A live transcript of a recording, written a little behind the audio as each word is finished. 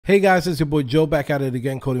Hey guys, it's your boy Joe back at it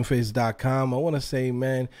again, CodingPhase.com. I want to say,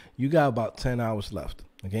 man, you got about 10 hours left,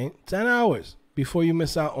 okay? 10 hours before you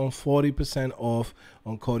miss out on 40% off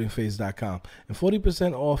on CodingPhase.com. And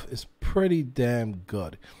 40% off is pretty damn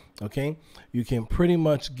good, okay? You can pretty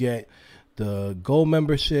much get the gold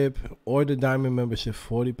membership or the diamond membership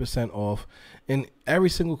 40% off in every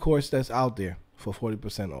single course that's out there for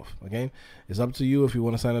 40% off, okay? It's up to you if you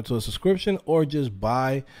want to sign up to a subscription or just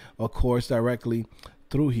buy a course directly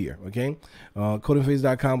through here, okay?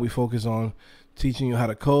 CodingPhase.com, we focus on teaching you how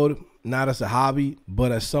to code, not as a hobby,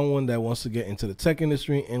 but as someone that wants to get into the tech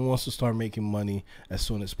industry and wants to start making money as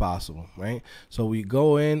soon as possible, right? So we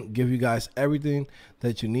go in, give you guys everything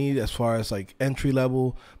that you need as far as like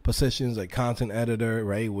entry-level positions like content editor,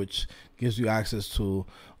 right, which gives you access to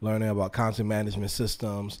learning about content management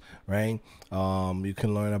systems, right? You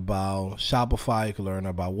can learn about Shopify, you can learn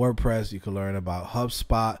about WordPress, you can learn about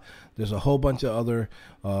HubSpot. There's a whole bunch of other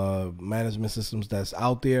management systems that's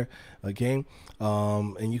out there, okay?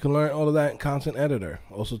 And you can learn all of that in content editor.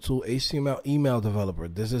 Also to HTML email developer.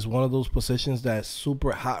 This is one of those positions that's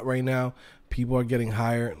super hot right now. People are getting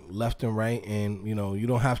hired left and right, and you know, you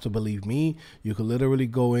don't have to believe me. You can literally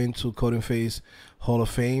go into CodingPhase Hall of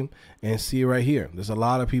Fame and see it right here. There's a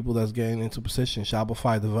lot of people that's getting into positions: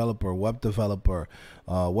 Shopify developer, web developer,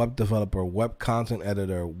 web content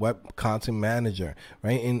editor, web content manager,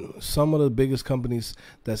 right? And some of the biggest companies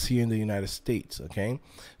that's here in the United States, okay?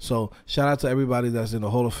 So shout out to everybody that's in the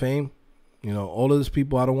Hall of Fame. You know, all of these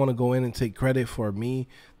people, I don't want to go in and take credit for me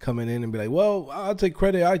coming in and be like, well, I'll take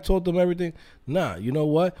credit. I taught them everything. Nah, you know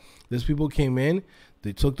what? These people came in,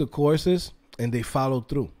 they took the courses, and they followed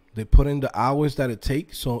through. They put in the hours that it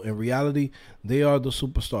takes. So in reality, they are the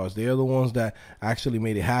superstars. They are the ones that actually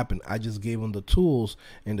made it happen. I just gave them the tools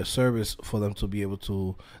and the service for them to be able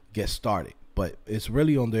to get started. But it's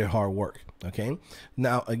really on their hard work, okay?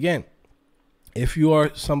 Now, again, if you are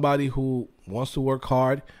somebody who wants to work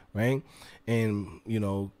hard, right, and, you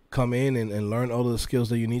know, come in and learn all of the skills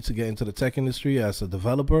that you need to get into the tech industry as a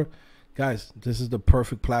developer, guys, this is the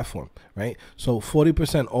perfect platform, right? So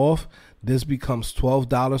 40% off, this becomes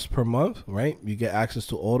 $12 per month, right? You get access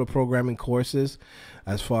to all the programming courses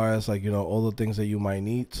as far as, like, you know, all the things that you might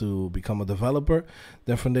need to become a developer.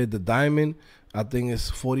 Then from there, the diamond, I think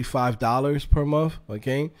it's $45 per month,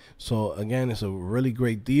 okay? So again, it's a really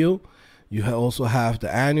great deal. You also have the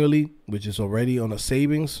annually, which is already on a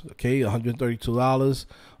savings, okay, $132,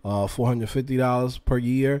 $450 per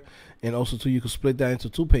year. And also, too, you can split that into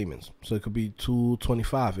two payments. So it could be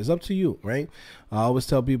 $225. It's up to you, right? I always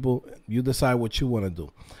tell people, you decide what you want to do.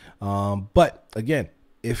 But, again,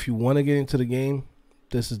 if you want to get into the game,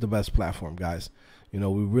 this is the best platform, guys. You know,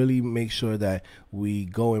 we really make sure that we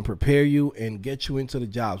go and prepare you and get you into the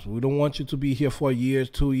jobs. We don't want you to be here for a year,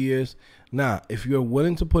 2 years. Nah, if you're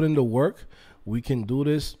willing to put in the work, we can do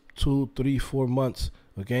this 2, 3, 4 months,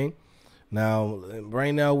 okay? Now,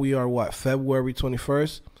 right now we are what, February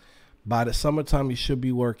 21st? By the summertime, you should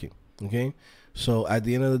be working, okay? So at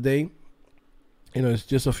the end of the day, you know, it's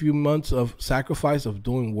just a few months of sacrifice of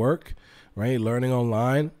doing work, right? Learning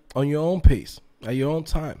online on your own pace, at your own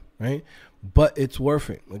time, right? But it's worth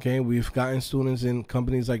it, okay? We've gotten students in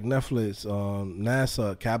companies like Netflix,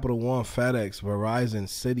 NASA, Capital One, FedEx, Verizon,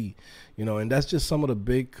 Citi, you know, and that's just some of the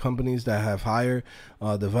big companies that have hired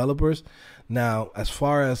developers. Now, as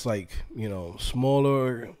far as, like, you know,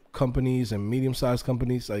 smaller companies and medium-sized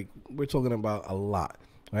companies, like, we're talking about a lot,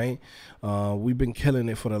 right? We've been killing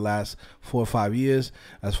it for the last 4 or 5 years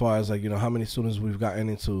as far as, like, you know, how many students we've gotten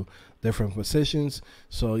into different positions.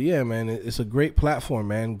 So yeah, man, it's a great platform,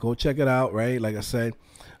 man. Go check it out, right? Like I said,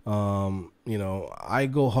 you know, I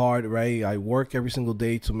go hard, right? I work every single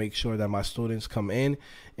day to make sure that my students come in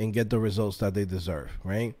and get the results that they deserve,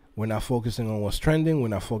 right? We're not focusing on what's trending. We're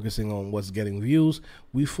not focusing on what's getting views.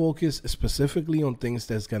 We focus specifically on things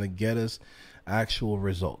that's going to get us actual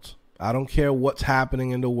results. I don't care what's happening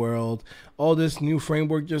in the world. All this new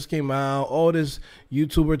framework just came out. All this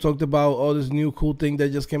YouTuber talked about all this new cool thing that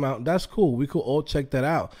just came out. That's cool. We could all check that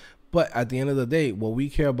out. But at the end of the day, what we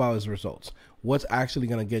care about is results. What's actually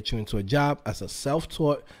going to get you into a job as a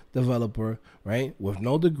self-taught developer, right? With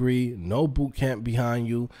no degree, no boot camp behind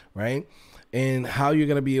you, right? And how you're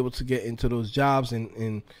going to be able to get into those jobs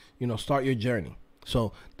and you know, start your journey.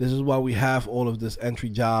 So this is why we have all of this entry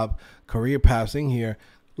job career paths in here.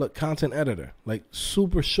 Look, content editor, like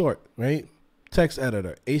super short, right? Text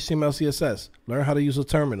editor, HTML, CSS, learn how to use a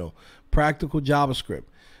terminal, practical JavaScript,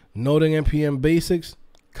 noding NPM basics,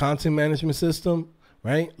 content management system,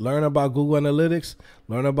 right? Learn about Google Analytics,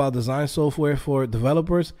 learn about design software for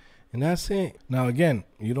developers, And that's it. Now, again,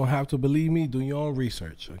 you don't have to believe me. Do your own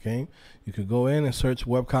research, okay? You could go in and search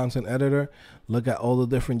web content editor, look at all the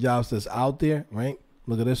different jobs that's out there, right?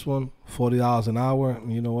 Look at this one, $40 an hour.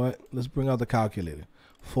 You know what? Let's bring out the calculator.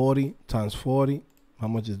 40 times 40, how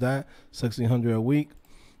much is that? $1,600 a week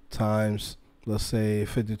times, let's say,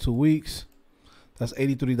 52 weeks. That's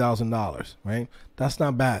 $83,000, right? That's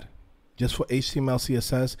not bad. Just for HTML,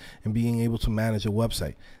 CSS, and being able to manage a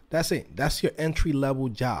website. That's it. That's your entry-level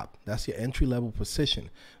job. That's your entry-level position,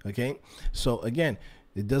 okay? So, again,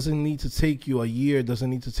 it doesn't need to take you a year. It doesn't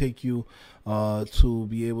need to take you to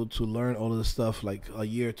be able to learn all of this stuff, like a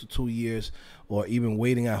year to 2 years, or even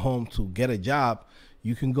waiting at home to get a job.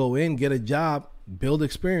 You can go in, get a job, build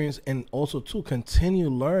experience, and also to continue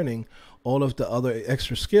learning all of the other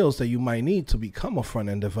extra skills that you might need to become a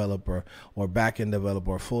front-end developer or back-end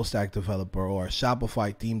developer or full-stack developer or a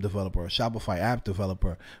Shopify theme developer or Shopify app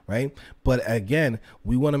developer, right? But again,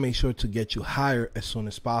 we want to make sure to get you hired as soon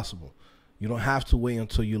as possible. You don't have to wait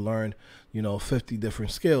until you learn, 50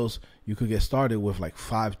 different skills. You could get started with like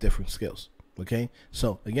 5 different skills, okay?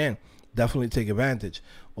 So again, definitely take advantage.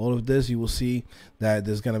 All of this, you will see that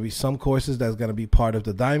there's going to be some courses that's going to be part of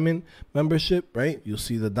the Diamond membership, right? You'll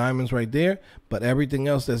see the diamonds right there, but everything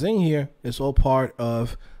else that's in here is all part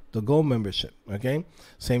of the Gold membership, okay?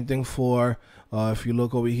 Same thing for, if you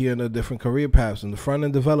look over here in the different career paths, in the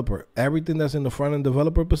front-end developer, everything that's in the front-end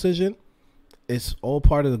developer position, it's all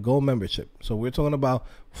part of the Gold membership. So we're talking about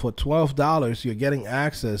for $12, you're getting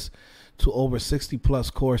access to over 60 plus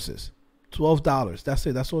courses. $12. That's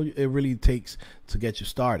it. That's all it really takes to get you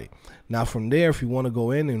started. Now, from there, if you want to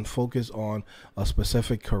go in and focus on a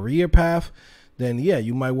specific career path, then yeah,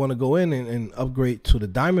 you might want to go in and upgrade to the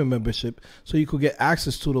Diamond membership so you could get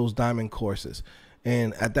access to those Diamond courses.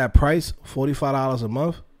 And at that price, $45 a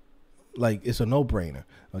month, like, it's a no-brainer.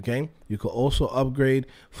 Okay, you could also upgrade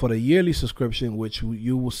for the yearly subscription, which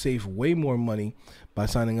you will save way more money by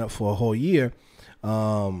signing up for a whole year.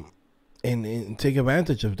 And take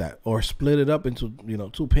advantage of that, or split it up into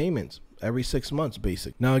 2 payments every 6 months,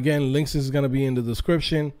 basic. Now again, links is going to be in the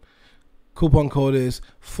description. Coupon code is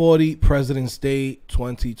 40 President's Day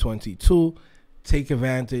 2022. Take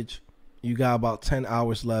advantage. You got about 10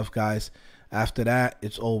 hours left, guys. After that,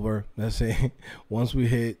 it's over. Let's say once we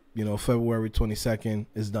hit February 22nd,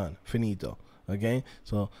 it's done, finito. Okay,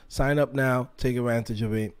 so sign up now, take advantage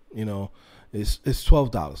of it. It's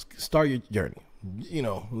 $12. Start your journey.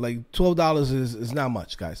 Like $12 is not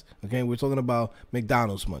much, guys. Okay, we're talking about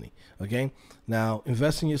McDonald's money. Okay, now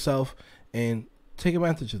invest in yourself and take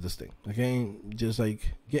advantage of this thing. Okay, just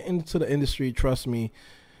like get into the industry. Trust me,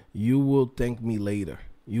 you will thank me later.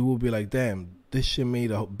 You will be like, damn, this shit made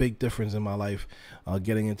a big difference in my life,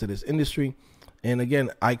 getting into this industry. And again,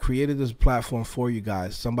 I created this platform for you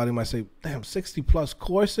guys. Somebody might say, damn, 60 plus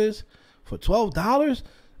courses for $12?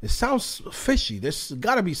 It sounds fishy. There's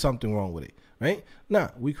got to be something wrong with it. Right? Nah,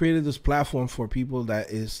 we created this platform for people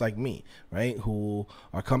that is like me, right? Who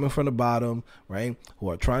are coming from the bottom, right?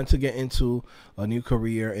 Who are trying to get into a new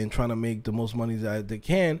career and trying to make the most money that they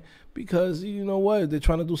can, because you know what? They're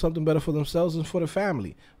trying to do something better for themselves and for the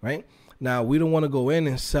family, right? Now, we don't want to go in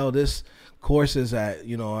and sell this courses at,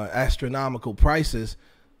 astronomical prices.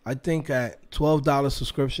 I think at $12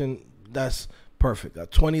 subscription, that's perfect. A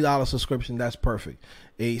 $20 subscription, that's perfect.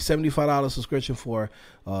 A $75 subscription for,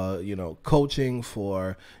 coaching,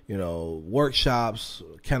 for, workshops,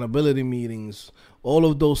 accountability meetings, all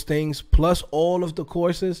of those things, plus all of the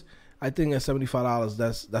courses, I think at $75,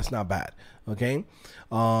 that's not bad. Okay.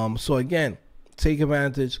 So again, take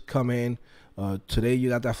advantage, come in. Today you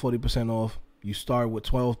got that 40% off. You start with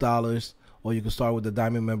 $12, or you can start with the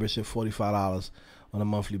Diamond membership, $45 on a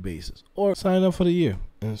monthly basis, or sign up for the year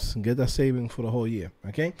and get that saving for the whole year.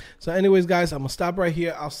 Okay, so anyways, guys, I'm gonna stop right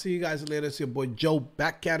here. I'll see you guys later. It's your boy Joe,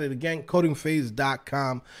 back at it again.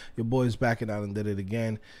 CodingPhase.com. Your boy's back it out and did it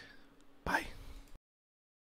again.